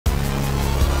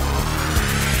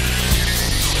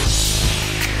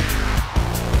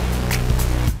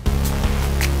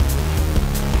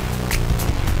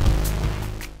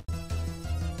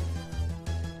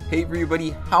Hey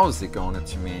everybody, how's it going?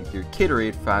 It's your man here,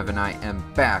 Kiderade5, and I am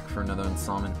back for another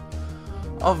installment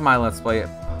of my Let's Play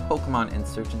Pokemon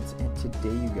Insurgence. And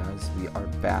today, you guys, we are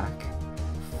back,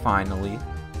 finally,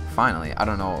 I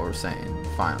don't know what we're saying,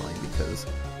 finally, because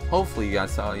hopefully you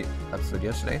guys saw the episode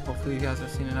yesterday, hopefully you guys are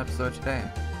seeing an episode today,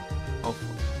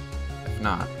 hopefully. If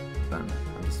not, then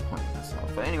I'm disappointed in myself.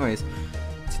 But anyways,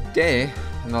 today,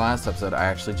 in the last episode, I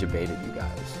actually debated you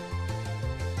guys.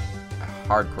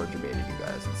 Hardcore debated you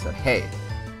guys and said, hey,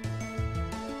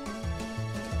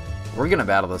 we're gonna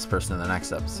battle this person in the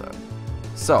next episode.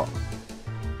 So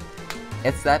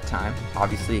it's that time.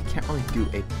 Obviously I can't really do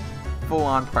a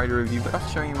full-on party review, but I'll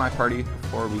show you my party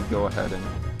before we go ahead and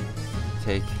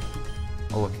take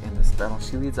a look in this battle.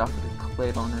 She leads off with a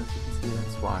Claydon, as you can see.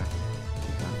 That's why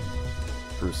we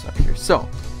have Bruce up here. So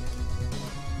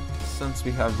since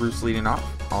we have Bruce leading off,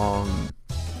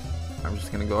 I'm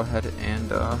just gonna go ahead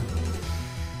and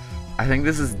I think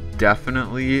this is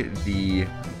definitely the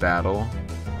battle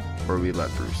where we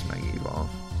let Bruce Mega evolve.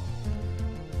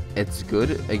 It's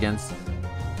good against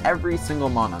every single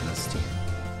mon on this team.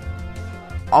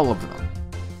 All of them.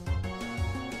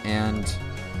 And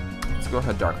let's go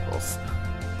ahead Dark Pulse.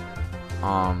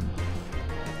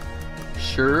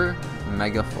 Sure,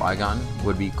 Mega Flygon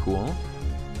would be cool.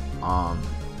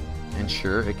 And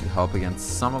sure, it could help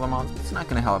against some of the mons, but it's not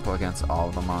going to help against all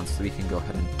of the mons, so we can go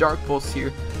ahead and Dark Pulse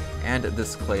here, and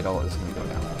this Claydol is going to go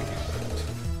down like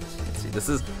that. You can see, this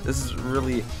is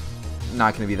really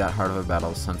not going to be that hard of a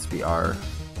battle, since we are,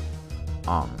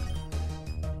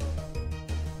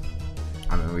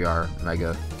 we are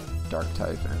Mega Dark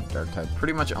type, and Dark type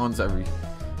pretty much owns every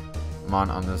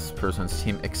mon on this person's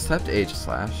team, except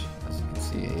Aegislash. As you can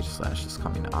see, Aegislash is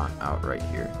coming out right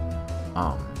here.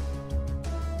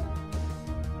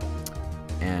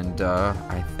 And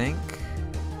I think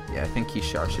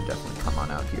Kishar should definitely come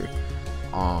on out here.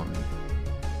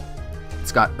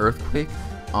 It's got Earthquake,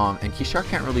 and Kishar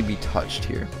can't really be touched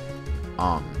here.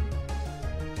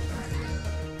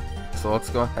 So let's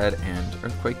go ahead and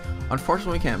Earthquake.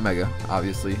 Unfortunately, we can't Mega,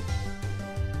 obviously.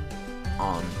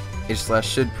 Aegislash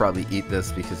should probably eat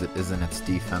this because it is in its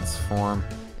defense form.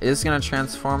 It is going to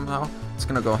transform though. It's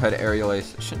going to go ahead Aerial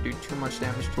Ace. It shouldn't do too much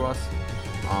damage to us.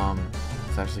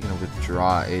 It's actually going to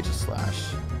withdraw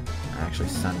Aegislash and actually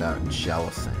send out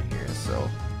Jellicent here, so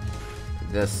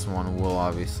this one will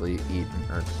obviously eat an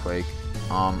Earthquake.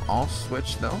 I'll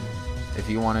switch though. If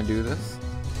you want to do this,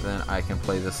 then I can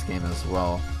play this game as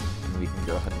well, and we can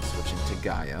go ahead and switch into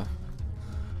Gaia,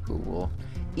 who will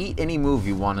eat any move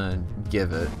you want to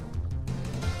give it.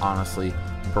 Honestly,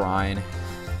 Brine,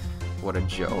 what a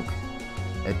joke.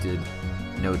 It did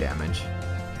no damage,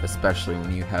 especially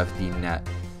when you have the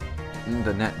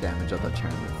net damage of the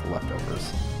turn with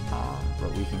leftovers.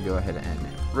 But we can go ahead and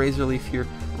Razor Leaf here.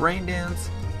 Rain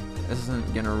Dance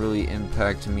isn't gonna really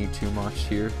impact me too much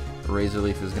here. Razor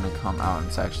Leaf is gonna come out and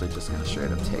it's actually just gonna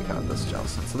straight up take out this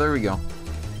Jellicent. So there we go.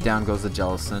 Down goes the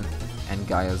Jellicent, and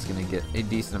Gaia's gonna get a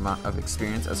decent amount of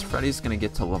experience, as Freddy's gonna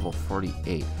get to level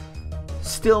 48.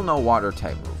 Still no water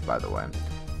type move, by the way.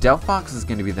 Delphox is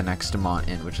going to be the next mon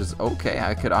in, which is okay.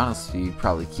 I could honestly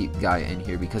probably keep Gaia in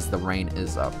here because the rain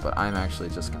is up, but I'm actually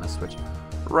just going to switch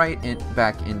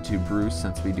back into Bruce,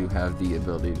 since we do have the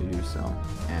ability to do so.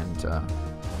 And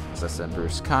as I said,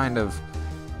 Bruce kind of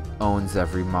owns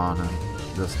every mon on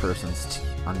this person's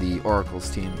on the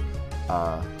Oracle's team.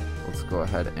 Let's go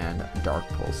ahead and Dark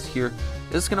Pulse here.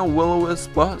 It's going to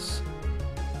Will-O-Wisp us.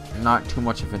 Not too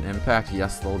much of an impact.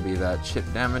 Yes, there'll be that chip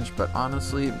damage, but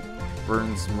honestly,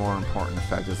 Burn's more important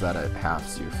effect is that it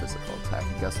halves your physical attack,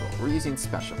 and guess what? We're using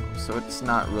special moves, so it's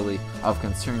not really of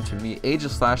concern to me.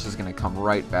 Aegislash is going to come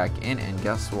right back in, and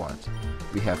guess what?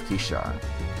 We have Kishar.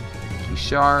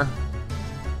 Kishar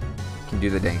can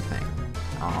do the dang thing.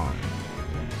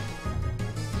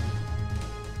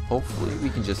 Hopefully we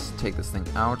can just take this thing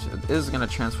out. It is going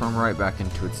to transform right back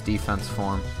into its defense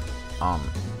form,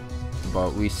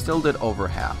 but we still did over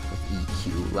half with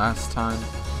EQ last time,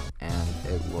 and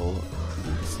it will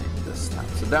do the same this time.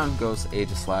 So down goes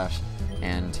Aegislash,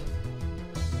 and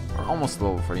we're almost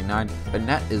level 49.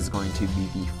 Banette is going to be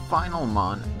the final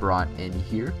mon brought in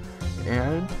here,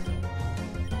 and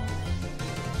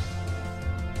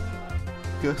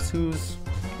guess who's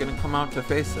gonna come out to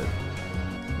face it?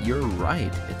 You're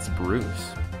right, it's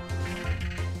Bruce.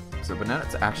 So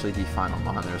Banette's actually the final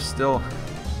mon. There's still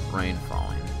rain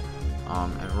falling,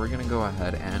 and we're gonna go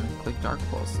ahead and click Dark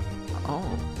Pulse.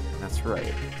 Oh, that's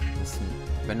right. This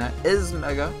Banette is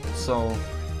Mega, so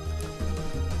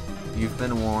you've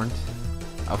been warned,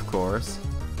 of course.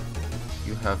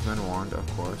 You have been warned, of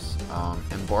course.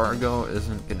 Embargo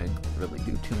isn't gonna really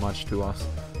do too much to us.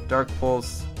 Dark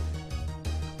Pulse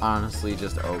honestly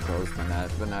just Oko's Banette.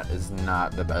 Banette is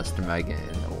not the best Mega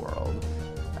in the world,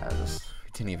 as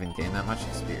we didn't even gain that much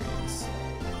experience.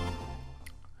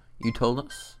 You told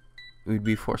us we'd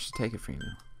be forced to take it from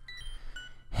you.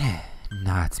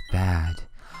 Not bad.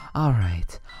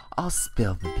 Alright, I'll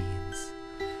spill the beans.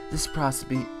 This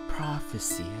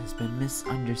prophecy has been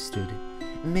misunderstood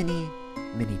many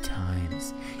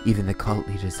times. Even the cult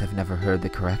leaders have never heard the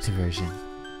correct version.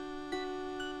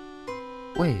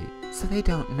 Wait, so they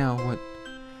don't know what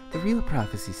the real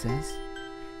prophecy says?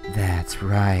 That's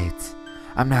right.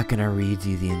 I'm not gonna read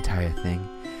you the entire thing.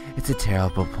 It's a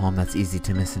terrible poem that's easy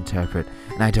to misinterpret,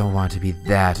 and I don't want to be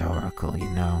that oracle, you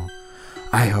know.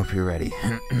 I hope you're ready.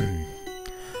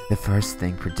 The first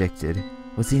thing predicted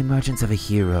was the emergence of a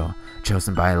hero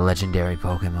chosen by a legendary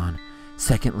Pokémon.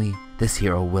 Secondly, this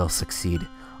hero will succeed.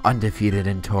 Undefeated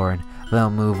in Tauren, they'll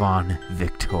move on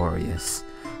victorious.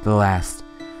 The last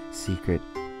secret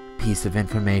piece of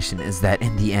information is that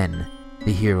in the end,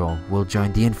 the hero will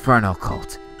join the Infernal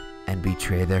Cult and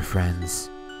betray their friends.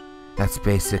 That's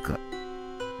basically...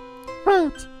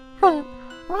 Wait,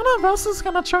 one of us is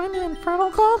gonna join the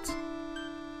Infernal Cult?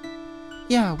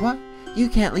 Yeah, what? You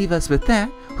can't leave us with that.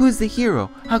 Who's the hero?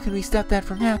 How can we stop that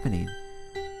from happening?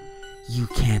 You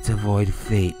can't avoid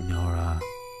fate, Nora.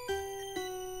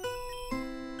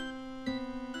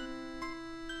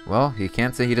 Well, you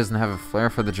can't say he doesn't have a flair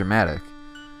for the dramatic.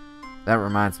 That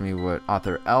reminds me what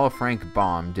author L. Frank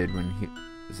Baum did when he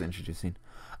was introducing...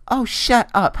 Oh, shut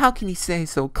up! How can you say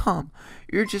so? Come,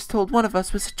 you're just told one of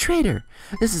us was a traitor.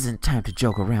 This isn't time to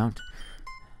joke around.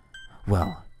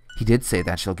 Well, he did say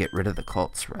that she'll get rid of the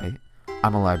cults, right?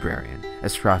 I'm a librarian.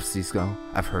 As prophecies go,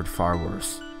 I've heard far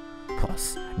worse.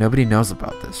 Plus, nobody knows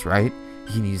about this, right?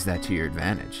 You can use that to your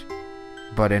advantage.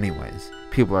 But anyways,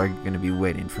 people are going to be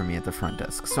waiting for me at the front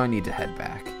desk, so I need to head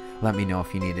back. Let me know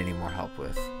if you need any more help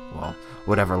with, well,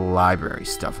 whatever library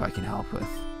stuff I can help with.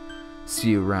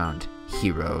 See you around,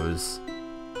 heroes.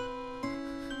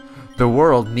 The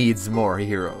world needs more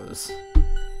heroes.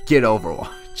 Get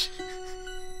Overwatch.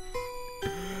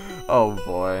 Oh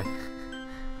boy.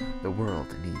 The world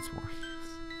needs more heroes.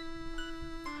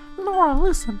 Nora,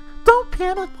 listen. Don't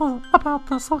panic about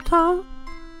this, okay?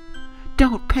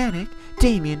 Don't panic.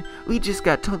 Damien, we just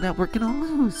got told that we're gonna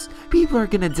lose. People are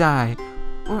gonna die.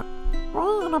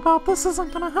 Worrying about this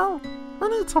isn't gonna help. We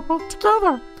need to work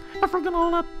together. If we're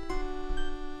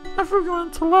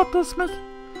going to let this make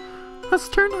us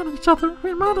turn on each other,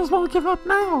 we might as well give up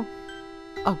now.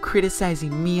 Oh,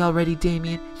 criticizing me already,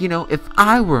 Damien? You know, if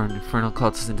I were an infernal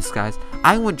cultist in disguise,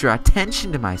 I wouldn't draw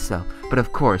attention to myself. But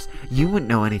of course, you wouldn't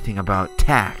know anything about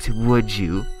tact, would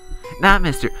you? Not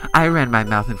mister, I ran my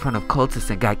mouth in front of cultists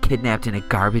and got kidnapped in a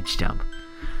garbage dump.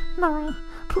 Nora,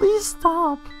 please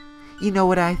stop. You know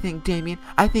what I think, Damien?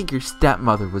 I think your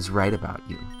stepmother was right about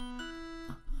you.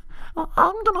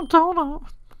 I'm gonna go now.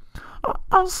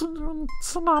 I'll see you in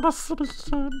Sonata City,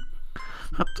 kid.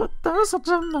 There's a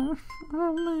gym there.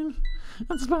 Only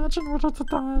it's bad in order to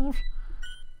dive.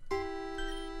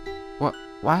 What?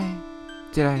 Why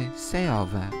did I say all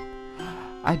that?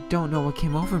 I don't know what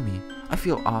came over me. I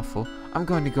feel awful. I'm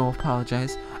going to go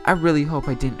apologize. I really hope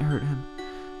I didn't hurt him.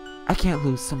 I can't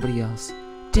lose somebody else.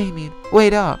 Damien,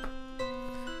 wait up!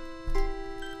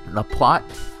 The plot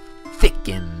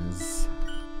thickens.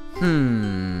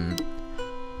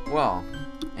 Well,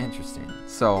 interesting.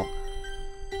 So,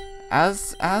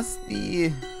 as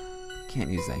the... Can't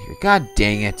use that here. God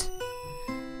dang it.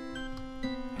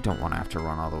 I don't want to have to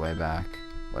run all the way back.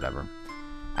 Whatever.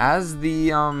 As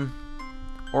the,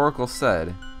 Oracle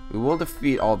said, we will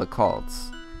defeat all the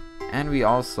cults. And we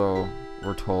also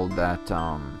were told that,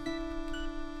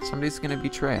 somebody's gonna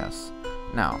betray us.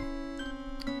 Now,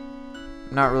 I'm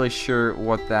not really sure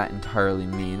what that entirely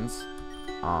means.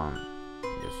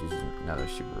 Just use another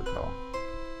super repel.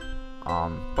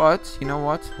 But, you know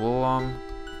what? We'll,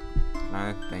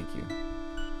 thank you.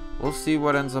 We'll see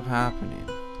what ends up happening.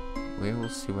 We will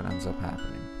see what ends up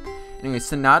happening. Anyway,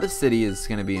 Sonata City is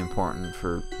going to be important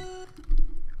for,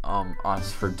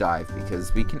 us for Dive,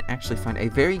 because we can actually find a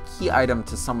very key item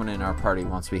to someone in our party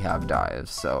once we have Dive,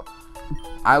 so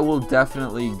I will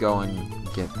definitely go and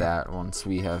get that once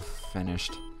we have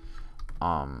finished,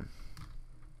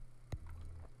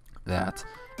 that.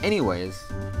 Anyways,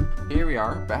 here we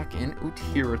are, back in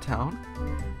Utira Town,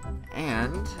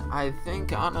 and I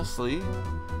think, honestly,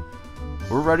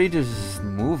 we're ready to just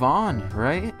move on,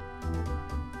 right?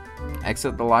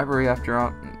 Exit the library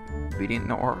after beating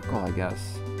the Oracle, I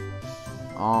guess.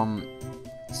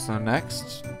 So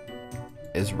next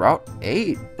is Route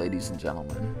 8, ladies and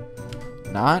gentlemen.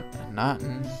 Not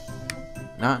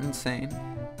insane.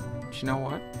 But you know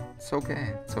what? It's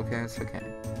okay. It's okay. It's okay.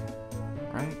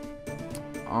 Right?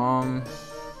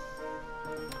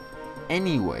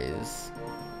 Anyways,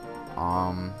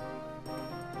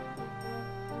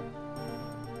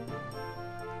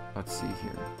 let's see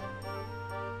here.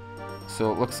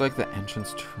 So it looks like the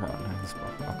entrance to this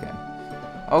book. Okay.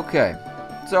 Okay.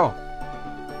 So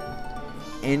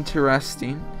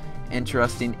interesting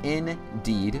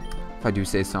indeed, if I do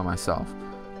say so myself.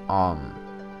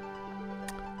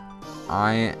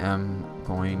 I am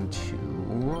going to,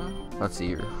 let's see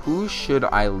here. Who should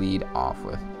I lead off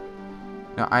with?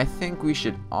 Now, I think we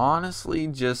should honestly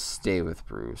just stay with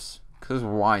Bruce, because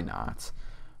why not?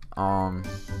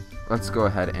 Let's go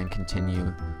ahead and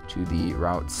continue to the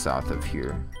route south of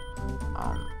here.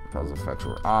 Repel's effects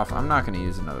were off. I'm not going to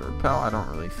use another repel. I don't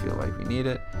really feel like we need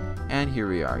it. And here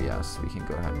we are. Yes, we can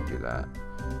go ahead and do that.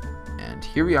 And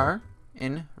here we are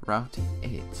in Route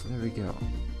 8. So there we go.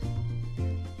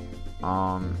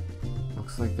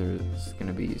 Looks like there's going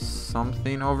to be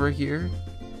something over here.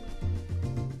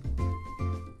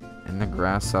 In the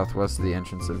grass southwest of the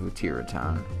entrance of Utira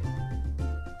Town.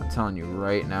 I'm telling you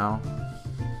right now,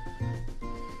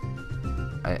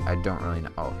 I don't really know.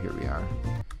 Oh, here we are.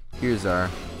 Here's our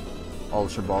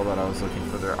Ultra Ball that I was looking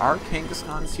for. There are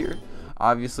Kangaskhan's here.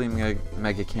 Obviously,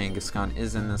 Mega Kangaskhan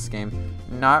is in this game.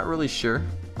 Not really sure.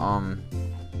 For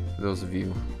those of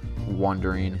you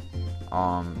wondering,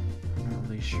 I'm not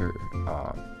really sure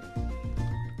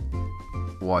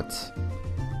what.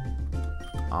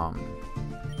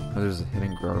 There's a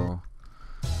hidden grotto.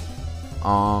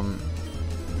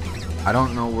 I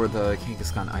don't know where the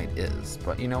Kangaskhanite is,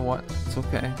 but you know what? It's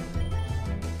okay.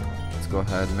 Let's go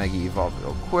ahead and Mega Evolve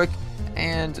real quick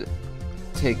and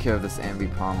take care of this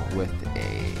Ambipom with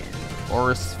a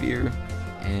Aura Sphere,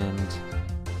 and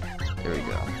there we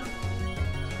go.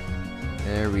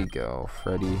 There we go.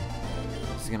 Freddy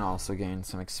is gonna also gain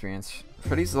some experience.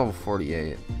 Freddy's level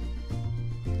 48.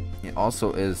 It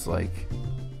also is like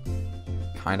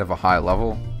kind of a high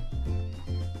level.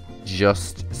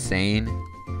 Just saying.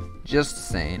 Just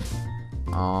saying.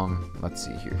 Let's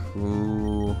see here.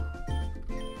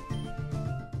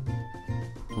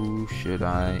 Who should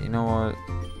I? You know what?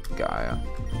 Gaia.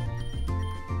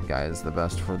 Gaia is the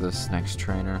best for this next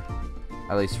trainer.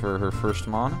 At least for her first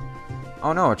mon.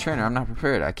 Oh no, a trainer. I'm not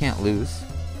prepared. I can't lose.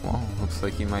 Well, looks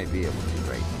like you might be able to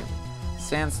right here.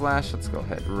 Sand Slash. Let's go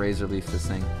ahead. Razor Leaf this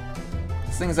thing.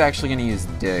 This thing's actually going to use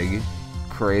Dig.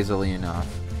 Crazily enough.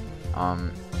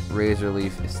 Razor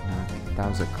Leaf is not. That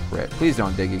was a crit. Please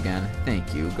don't dig again.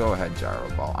 Thank you. Go ahead, Gyro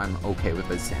Ball. I'm okay with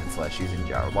the Sand Slash using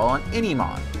Gyro Ball on any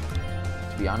mon.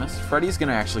 To be honest, Freddy's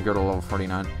gonna actually go to level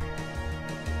 49.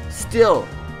 Still,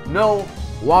 no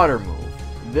water move.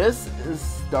 This is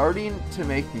starting to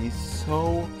make me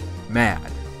so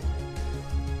mad.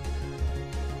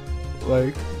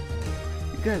 Like,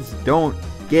 you guys don't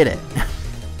get it.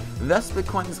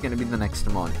 Vespiquen is gonna be the next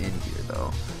mon in here,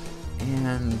 though,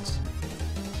 and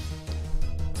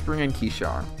bring in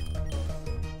Kishar.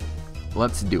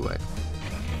 Let's do it.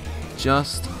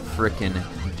 Just frickin'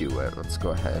 do it. Let's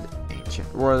go ahead. Ancient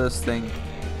Roar this thing.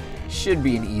 Should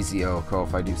be an easy Oko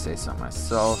if I do say so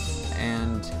myself.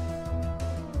 And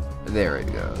there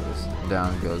it goes.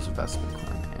 Down goes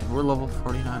Vespiquen. And we're level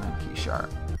 49 on Kishar.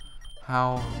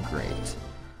 How great.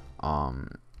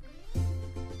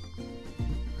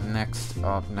 Next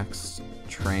up, next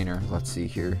trainer. Let's see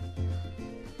here.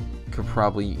 Could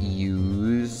probably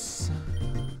use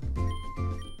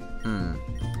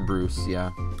Bruce,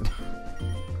 yeah.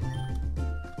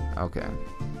 Okay.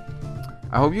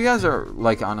 I hope you guys are,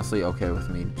 like, honestly okay with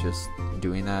me just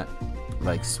doing that,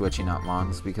 like, switching up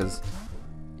mons, because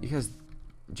you guys,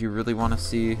 do you really want to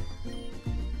see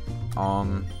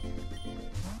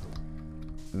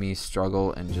me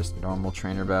struggle in just normal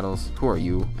trainer battles? Who are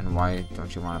you, and why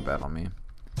don't you want to battle me?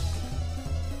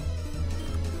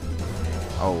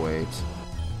 Oh, wait.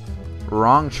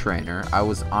 Wrong trainer. I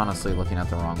was honestly looking at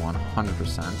the wrong one,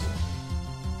 100%.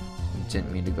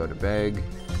 Didn't mean to go to Beg.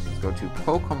 Let's go to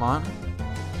Pokemon.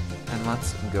 And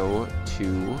let's go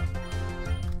to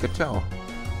Gateau.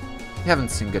 Haven't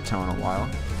seen Gateau in a while.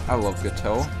 I love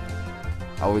Gateau.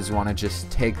 I always want to just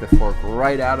take the fork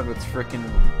right out of its freaking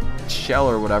shell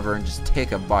or whatever and just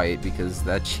take a bite, because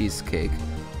that cheesecake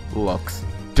looks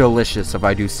delicious, if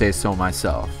I do say so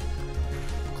myself.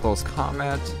 Close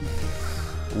combat.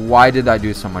 Why did I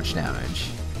do so much damage?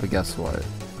 But guess what?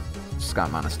 Just got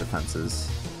minus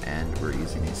defenses, and we're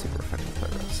using a super effective play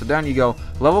rep. So down you go.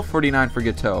 Level 49 for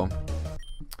Gateau.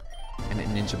 And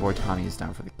Ninja Boy Tommy is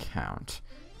down for the count.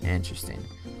 Interesting.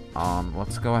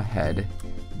 Let's go ahead.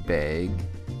 Beg.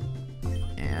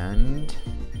 And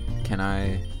can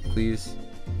I please?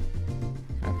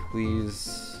 Can I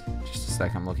please. Just a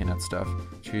sec, I'm looking at stuff.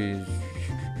 Choose.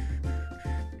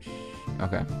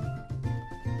 Okay.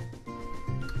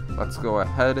 Let's go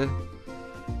ahead.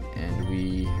 And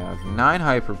we have 9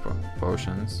 hyper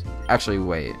potions. Actually,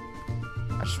 wait.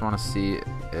 I just want to see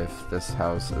if this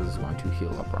house is going to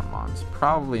heal up our mons.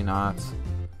 Probably not.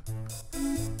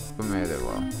 But maybe they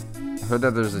will. I heard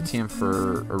that there's a team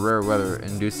for a rare weather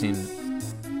inducing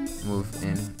move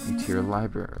into your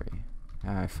library.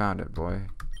 I found it, boy.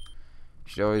 You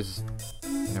should always...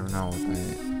 You never know what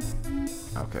they...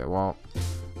 Okay, well...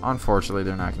 Unfortunately,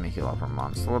 they're not going to heal up our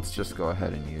mons. So let's just go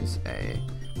ahead and use a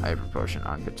hyper potion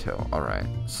on Gatil. Alright,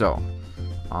 so...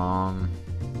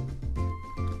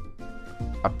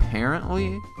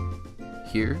 Apparently...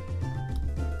 Here...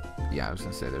 Yeah, I was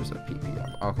going to say there's a PP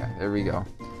up. Okay, there we go.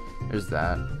 There's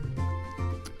that.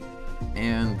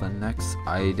 And the next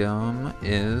item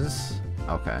is...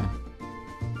 Okay.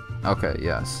 Okay,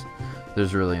 yes.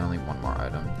 There's really only one more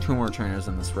item. 2 more trainers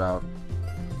in this route.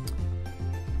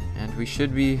 And we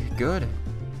should be good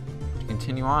to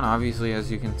continue on, obviously, as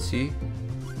you can see.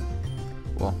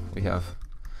 Well, we have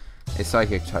a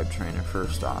psychic type trainer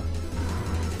first off,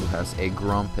 who has a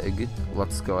Grumpig.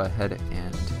 Let's go ahead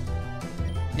and...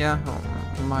 Yeah,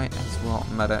 might as well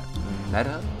mega. I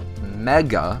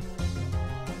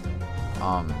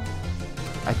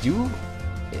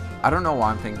don't know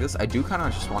why I'm thinking this. I do kind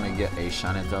of just want to get a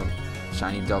shiny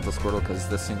Delta Squirtle, because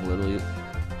this thing literally,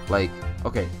 like,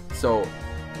 okay, so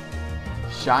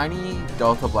shiny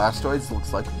Delta Blastoise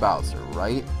looks like Bowser,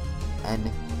 right?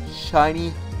 And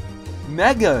shiny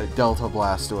Mega Delta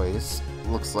Blastoise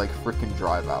looks like freaking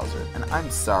Dry Bowser. And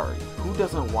I'm sorry, who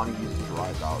doesn't want to use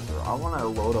Dry Bowser? I want to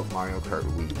load up Mario Kart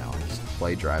Wii now and just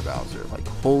play Dry Bowser. Like,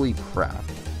 holy crap.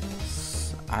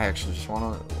 I actually just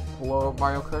want to load up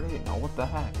Mario Kart 8 now. What the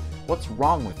heck? What's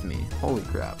wrong with me? Holy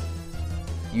crap.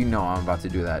 You know I'm about to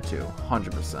do that too.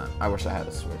 100%. I wish I had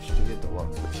a Switch to get the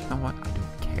Deluxe, but you know what? I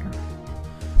don't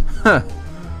care.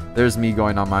 There's me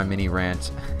going on my mini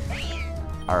rant.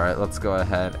 Alright, let's go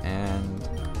ahead and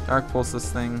Dark Pulse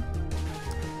this thing.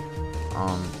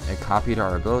 It copied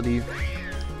our ability.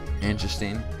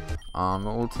 Interesting.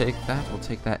 We'll take that. We'll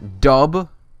take that dub.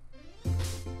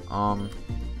 And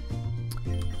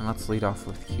let's lead off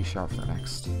with Keyshaw for the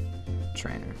next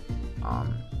trainer.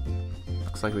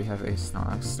 Looks like we have a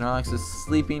Snorlax. Snorlax is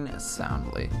sleeping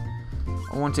soundly.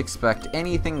 I wouldn't expect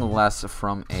anything less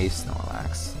from a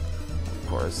Snorlax. Of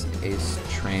course, Ace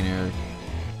Trainer,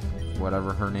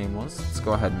 whatever her name was. Let's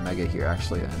go ahead and Mega here,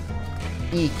 actually, then.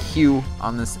 EQ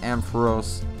on this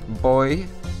Ampharos boy.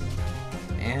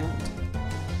 And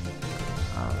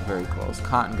very close.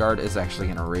 Cotton Guard is actually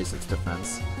going to raise its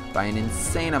defense by an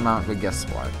insane amount, but guess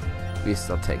what? We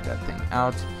still take that thing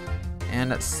out.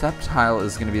 And Sceptile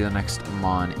is going to be the next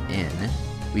Mon in.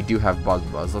 We do have Bug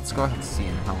Buzz. Let's go ahead and see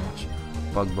how much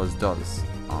Bug Buzz does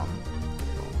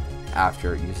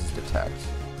after it uses Detect.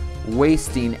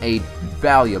 Wasting a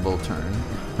valuable turn.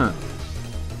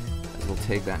 We'll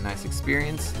take that nice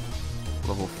experience.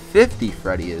 Level 50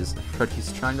 Freddy is.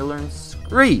 Freddy's trying to learn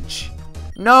Screech.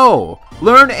 No!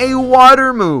 Learn a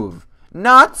water move,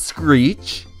 not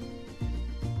Screech.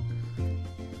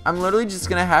 I'm literally just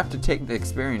gonna have to take the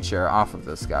experience share off of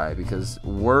this guy because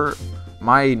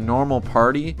my normal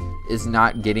party is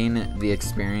not getting the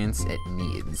experience it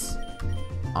needs.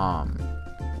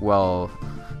 Well,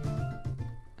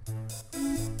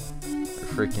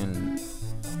 freaking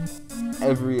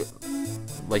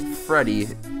Freddy,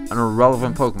 an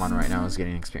irrelevant Pokemon right now, is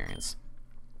getting experience.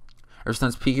 Ever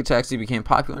since Pikachu became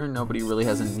popular, nobody really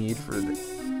has a need for the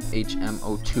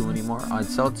HMO2 anymore. I'd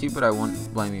sell it to you, but I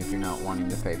wouldn't blame you if you're not wanting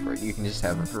to pay for it. You can just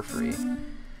have it for free.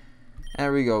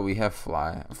 There we go, we have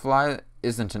Fly. Fly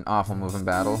isn't an awful move in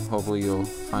battle. Hopefully you'll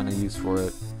find a use for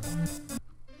it.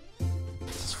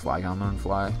 Does Flygon learn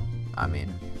Fly? I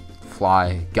mean,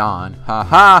 Flygon.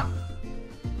 Haha!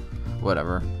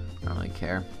 Whatever. I don't really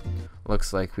care.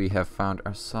 Looks like we have found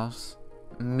ourselves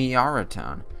Miara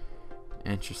Town.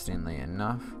 Interestingly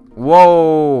enough.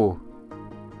 Whoa!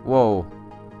 Whoa.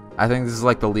 I think this is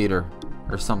like the leader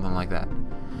or something like that.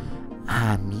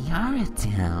 Miara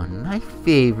Town, my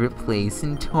favorite place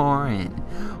in Torrent.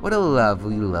 What a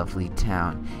lovely, lovely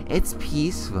town. It's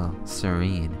peaceful,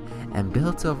 serene, and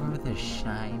built over the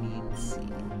shining sea.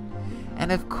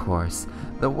 And of course,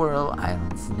 the Whirl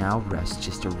Islands now rest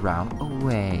just a route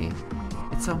away.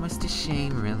 It's almost a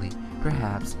shame, really.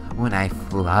 Perhaps when I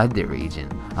flood the region,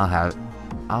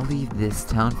 I'll leave this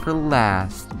town for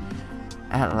last.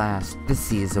 At last, the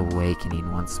sea is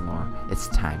awakening once more. It's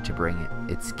time to bring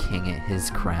its king his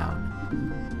crown.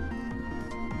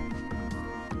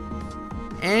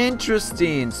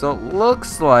 Interesting. So it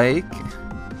looks like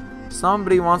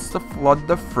Somebody wants to flood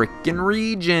the frickin'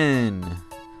 region.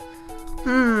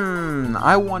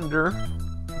 I wonder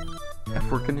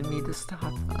if we're gonna need to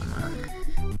stop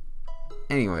them.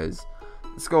 Anyways,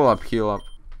 let's go up, heal up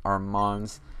our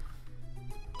mons.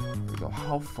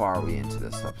 How far are we into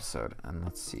this episode? And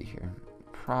let's see here.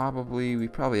 We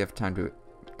probably have time to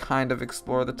kind of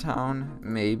explore the town,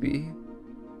 maybe.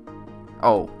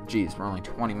 Oh, geez, we're only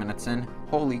 20 minutes in.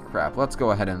 Holy crap, let's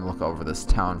go ahead and look over this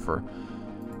town for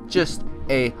just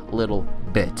a little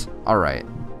bit. Alright.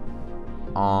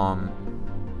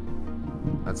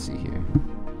 Let's see here.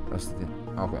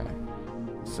 Okay.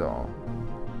 So,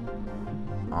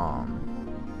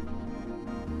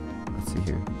 let's see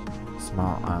here.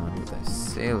 Small island with a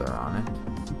sailor on it.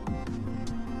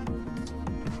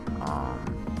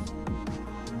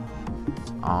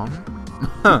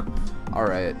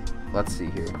 Alright, let's see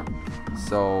here.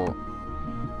 So,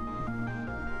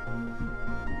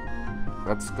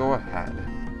 let's go ahead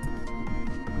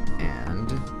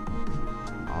and,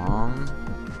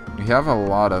 we have a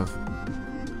lot of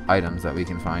items that we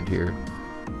can find here.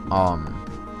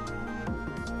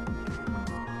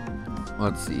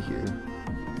 Let's see here.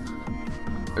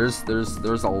 There's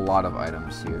a lot of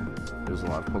items here. There's a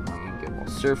lot of Pokemon you can get while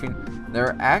surfing. There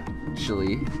are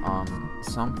actually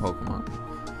some Pokemon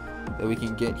that we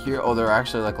can get here. Oh, there are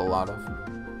actually like a lot of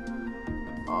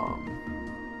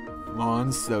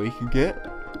mons that we can get.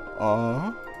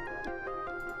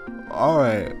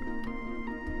 Alright.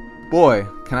 Boy,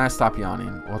 can I stop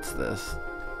yawning? What's this?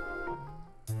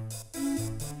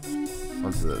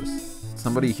 What's this?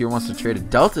 Somebody here wants to trade a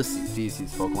Delta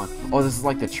species Pokemon. Oh, this is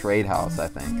like the trade house, I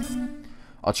think.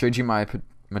 I'll trade you my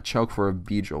Machoke for a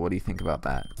Beedrill. What do you think about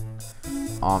that?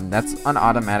 That's an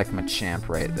automatic Machamp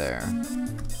right there.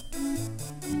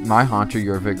 My Haunter,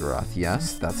 your Vigoroth.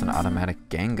 Yes, that's an automatic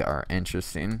Gengar.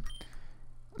 Interesting.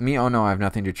 Me, oh no, I have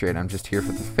nothing to trade. I'm just here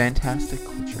for the fantastic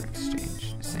culture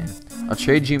exchange. Same. I'll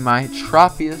trade you my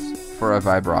Tropius for a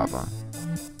Vibrava.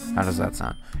 How does that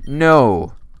sound?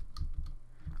 No!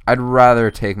 I'd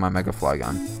rather take my Mega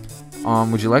Flygon.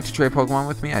 Would you like to trade Pokemon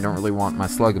with me? I don't really want my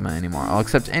Slugma anymore. I'll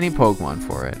accept any Pokemon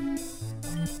for it.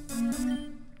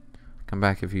 Come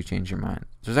back if you change your mind.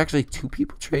 There's actually 2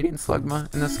 people trading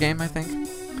Slugma in this game, I think.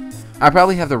 I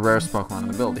probably have the rarest Pokemon in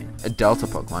the building, a Delta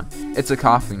Pokemon. It's a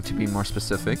Coughing, to be more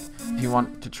specific. If you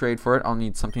want to trade for it, I'll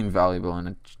need something valuable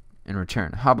in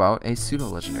return. How about a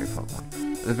pseudo-legendary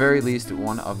Pokemon? At the very least,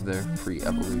 one of their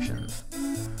pre-evolutions.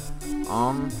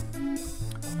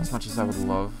 As much as I would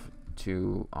love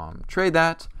to trade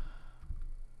that,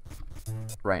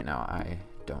 right now I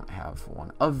don't have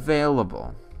one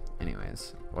available.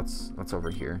 Anyways, what's over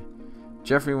here?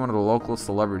 Jeffrey, one of the local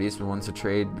celebrities who wants to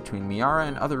trade between Miara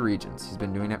and other regions. He's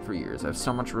been doing it for years. I have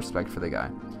so much respect for the guy.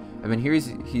 I've been here.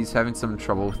 He's having some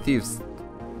trouble with thieves.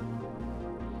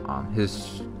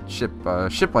 His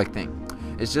ship-like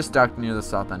thing is just docked near the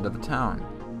south end of the town.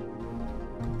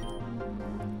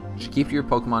 You should keep your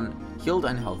Pokemon healed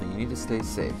and healthy. You need to stay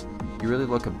safe. You really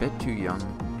look a bit too young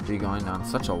to be going on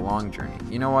such a long journey.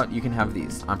 You know what? You can have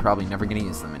these. I'm probably never going to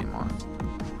use them anymore.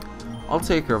 I'll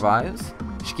take your advice.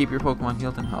 You should keep your Pokemon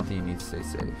healed and healthy. You need to stay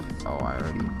safe. Oh, I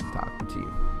already talked to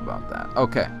you about that.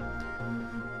 Okay.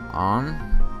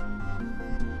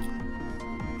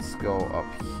 Let's go up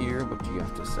here. What do you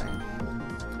have to say?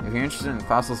 If you're interested in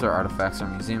fossils or artifacts, our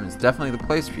museum is definitely the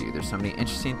place for you. There's so many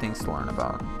interesting things to learn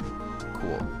about.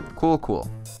 Cool. Cool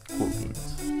beans.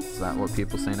 Is that what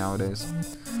people say nowadays?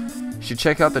 You should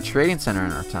check out the trading center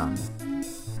in our town.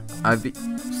 I've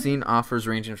seen offers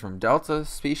ranging from Delta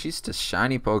species to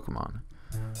shiny Pokemon.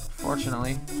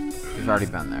 Fortunately, we've already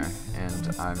been there,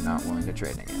 and I'm not willing to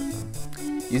trade any of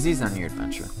them. Use these on your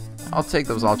adventure. I'll take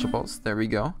those Ultra Balls. There we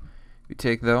go. We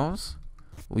take those.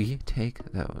 We take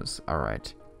those.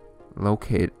 Alright.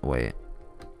 Wait.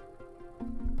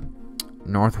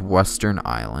 Northwestern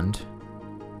Island.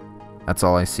 That's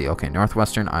all I see. Okay,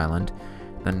 Northwestern Island.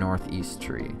 The Northeast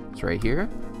Tree. It's right here.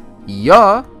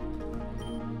 Yeah!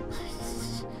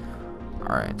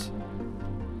 Alright.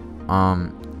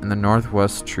 And the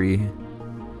Northwest Tree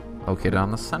located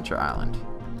on the Center Island.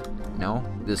 No?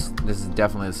 This is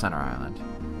definitely the Center Island.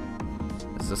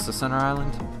 Is this the Center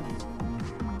Island?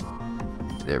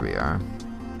 There we are.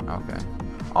 Okay.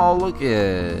 Oh, look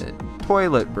at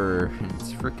Toilet Bird.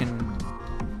 It's freaking...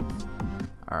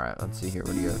 Alright, let's see here.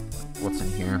 What's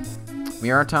in here?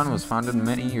 Miara Town was founded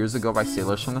many years ago by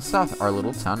sailors from the south. Our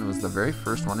little town was the very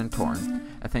first one in Torn.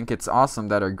 I think it's awesome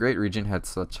that our great region had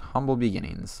such humble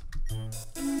beginnings.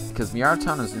 Because Miara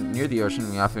Town is near the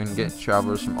ocean, we often get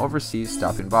travelers from overseas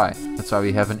stopping by. That's why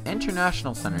we have an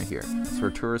international center here. It's where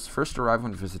tourists first arrive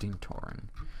when visiting Torn.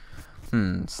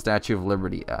 Statue of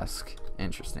Liberty-esque.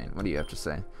 Interesting. What do you have to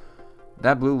say?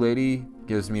 That blue lady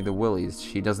gives me the willies.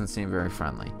 She doesn't seem very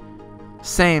friendly.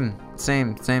 Same.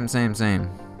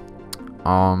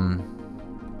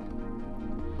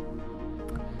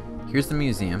 Here's the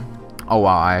museum. Oh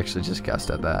wow, I actually just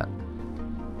guessed at that.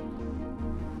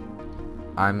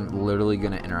 I'm literally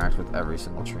gonna interact with every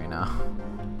single tree now.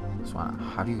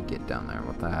 How do you get down there?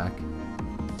 What the heck?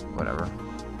 Whatever.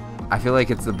 I feel like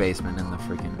it's the basement in the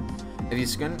freaking... If you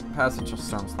squint past the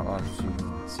storm's clouds, you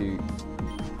can see...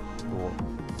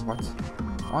 What?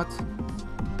 What?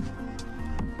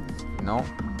 No.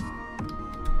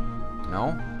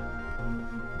 No?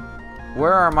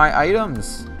 Where are my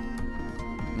items?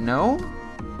 No?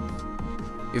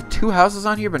 You have 2 houses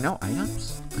on here, but no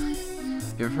items?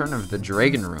 You've heard of the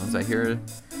Dragon Ruins. I hear it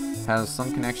has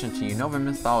some connection to Unova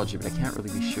mythology, but I can't really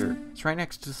be sure. It's right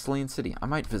next to Selene City. I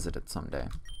might visit it someday.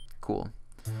 Cool.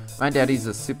 My daddy's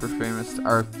a super famous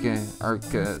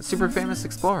super famous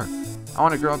explorer. I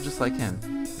want to grow up just like him.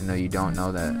 Even though you don't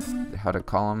know that how to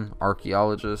call him,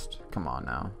 archaeologist. Come on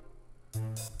now.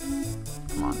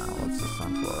 Come on now. What's this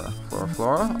on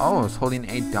Flora? Oh, it's holding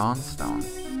a Dawnstone.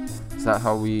 Is that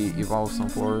how we evolve some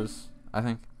floras? I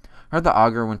think. I heard the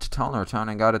Augur went to Telnor Town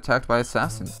and got attacked by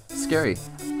assassins. Scary.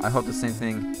 I hope the same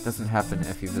thing doesn't happen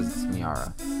if he visits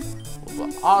Miara. Well,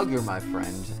 the Augur, my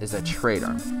friend, is a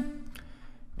traitor.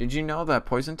 Did you know that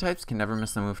poison types can never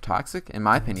miss the move Toxic? In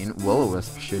my opinion,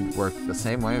 Will-O-Wisp should work the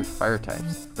same way with fire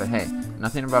types. But hey,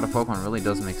 nothing about a Pokemon really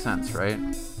does make sense, right?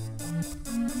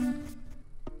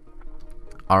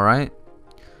 Alright.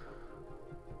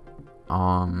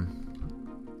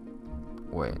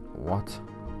 Wait, what?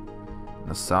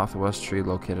 The southwest tree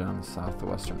located on the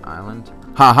southwestern island.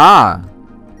 Haha!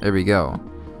 There we go.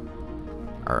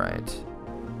 Alright.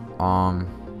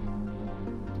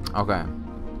 Okay.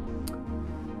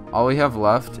 All we have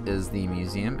left is the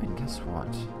museum, and guess what?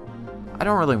 I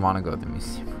don't really want to go to the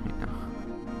museum right now.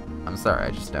 I'm sorry,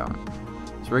 I just don't.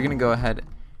 So we're gonna go ahead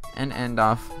and end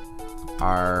off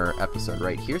our episode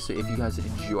right here. So if you guys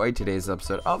enjoyed today's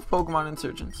episode of Pokemon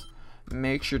Insurgence,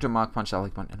 make sure to Mach Punch that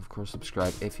like button, and of course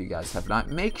subscribe if you guys have not.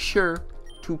 Make sure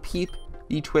to peep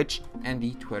the Twitch and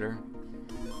the Twitter.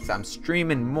 So I'm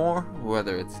streaming more,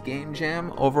 whether it's Game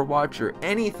Jam, Overwatch, or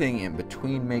anything in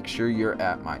between. Make sure you're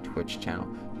at my Twitch channel.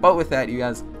 But with that, you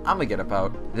guys, I'm gonna get up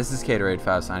out. This is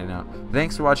Caterade5 signing out.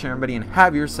 Thanks for watching, everybody, and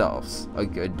have yourselves a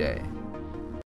good day.